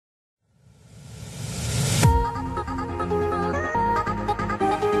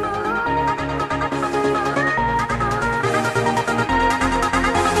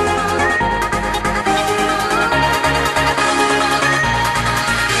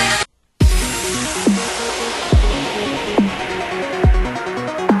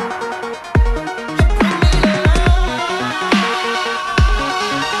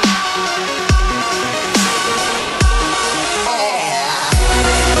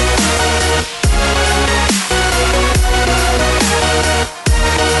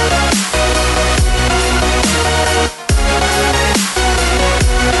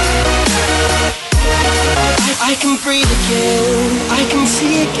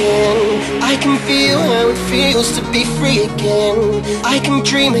again. I can feel how it feels to be free again. I can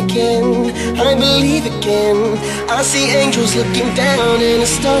dream again, I believe again. I see angels looking down in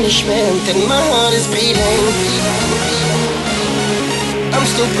astonishment, and my heart is beating. I'm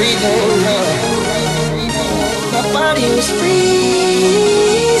still breathing, my body was freezing.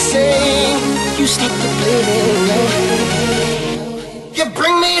 You stopped the bleeding, you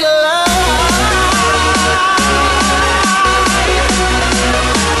bring me to life.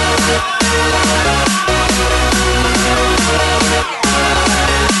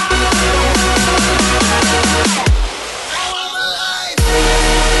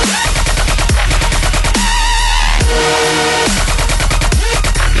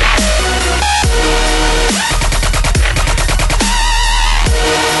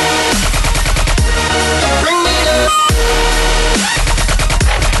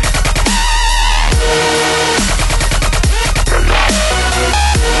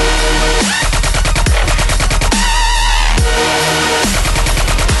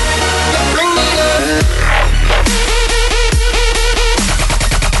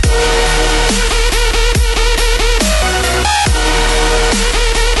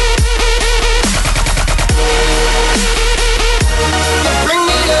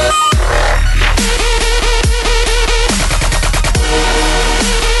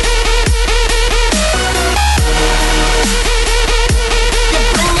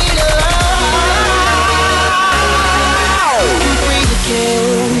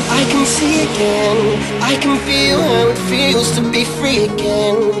 I can feel how it feels to be free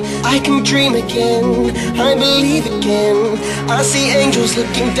again. I can dream again, I believe again. I see angels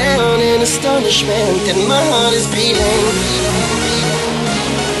looking down in astonishment, and my heart is beating.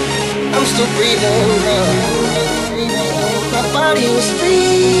 I'm still breathing, my body was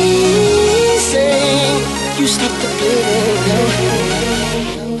freezing. You stopped the bleeding,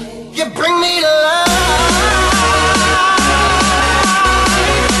 you bring me to life.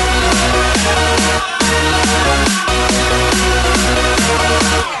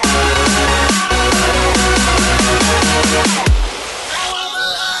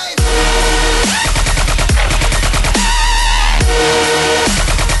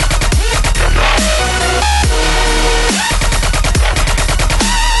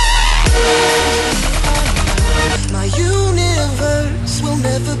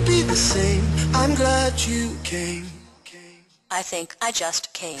 I'm glad you came. I think I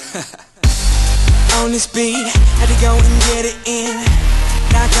just came. On this beat, had to go and get it in.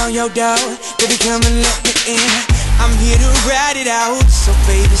 Knock on your door, baby come and let me in. I'm here to ride it out, so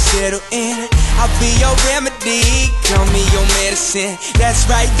baby settle in. I'll be your remedy, call me your medicine. That's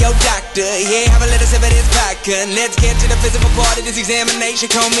right, your doctor, yeah, have a little sip of this vodka. Let's get to the physical part of this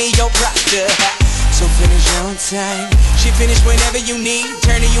examination, call me your proctor. So finish on time, she finish whenever you need.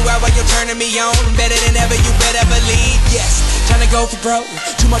 Turning you out while you're turning me on, better than ever, you better believe. Yes, trying to go for broke,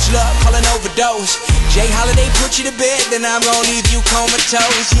 too much love, call an overdose. Jay Holiday put you to bed, then I'm gonna leave you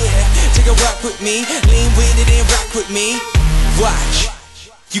comatose. Yeah, take a walk with me, lean with it and rock with me. Watch,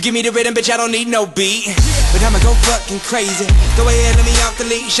 you give me the rhythm, bitch, I don't need no beat. But I'ma go fucking crazy. Go ahead, let me off the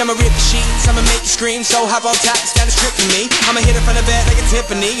leash. I'ma rip the sheets, I'ma make you scream. So hop on top, it's kinda stripping me. I'ma hit it from the back like a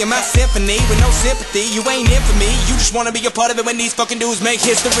Tiffany. In my symphony, with no sympathy. You ain't in for me, you just wanna be a part of it when these fucking dudes make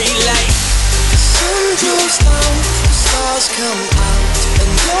history like. The sun goes down, the stars come out,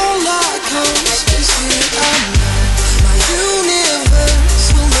 and all I comes is here and now. My universe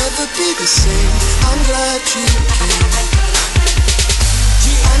will never be the same. I'm glad you came.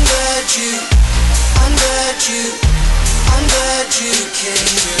 I'm glad you came. I'm glad you came. I'm glad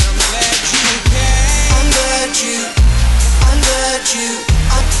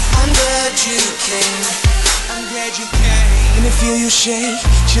you came. And I feel you shake,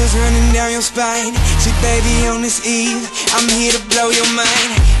 chills running down your spine. See baby on this eve, I'm here to blow your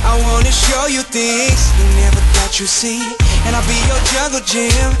mind. I wanna show you things you never thought you'd see. And I'll be your jungle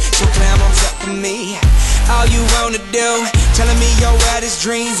gym, so climb on top of me. All you wanna do, telling me your wildest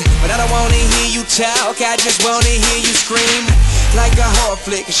dreams. But I don't wanna hear you talk, I just wanna hear you scream. Like a horror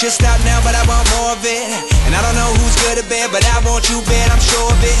flick, it should stop now but I want more of it. And I don't know who's good at bed, but I want you bad, I'm sure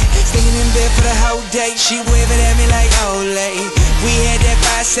of it. Staying in bed for the whole day, she waving at me like Olay. We had that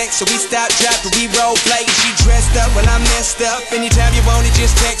 5 sex, so we stopped, dropped, and we role play. She dressed up, well I'm messed up. Anytime you want it,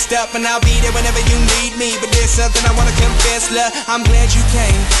 just text up, and I'll be there whenever you need me. But there's something I wanna confess, love, I'm glad you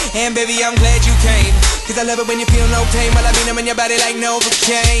came. And baby, I'm glad you came. Cause I love it when you feel no pain, while I mean them in your body like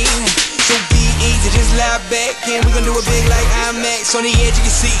Novocaine. So be easy, just lie back, and we gon' do it big like AmxMod O on the edge of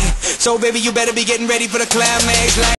your seat. So baby, you better be getting ready for the climax like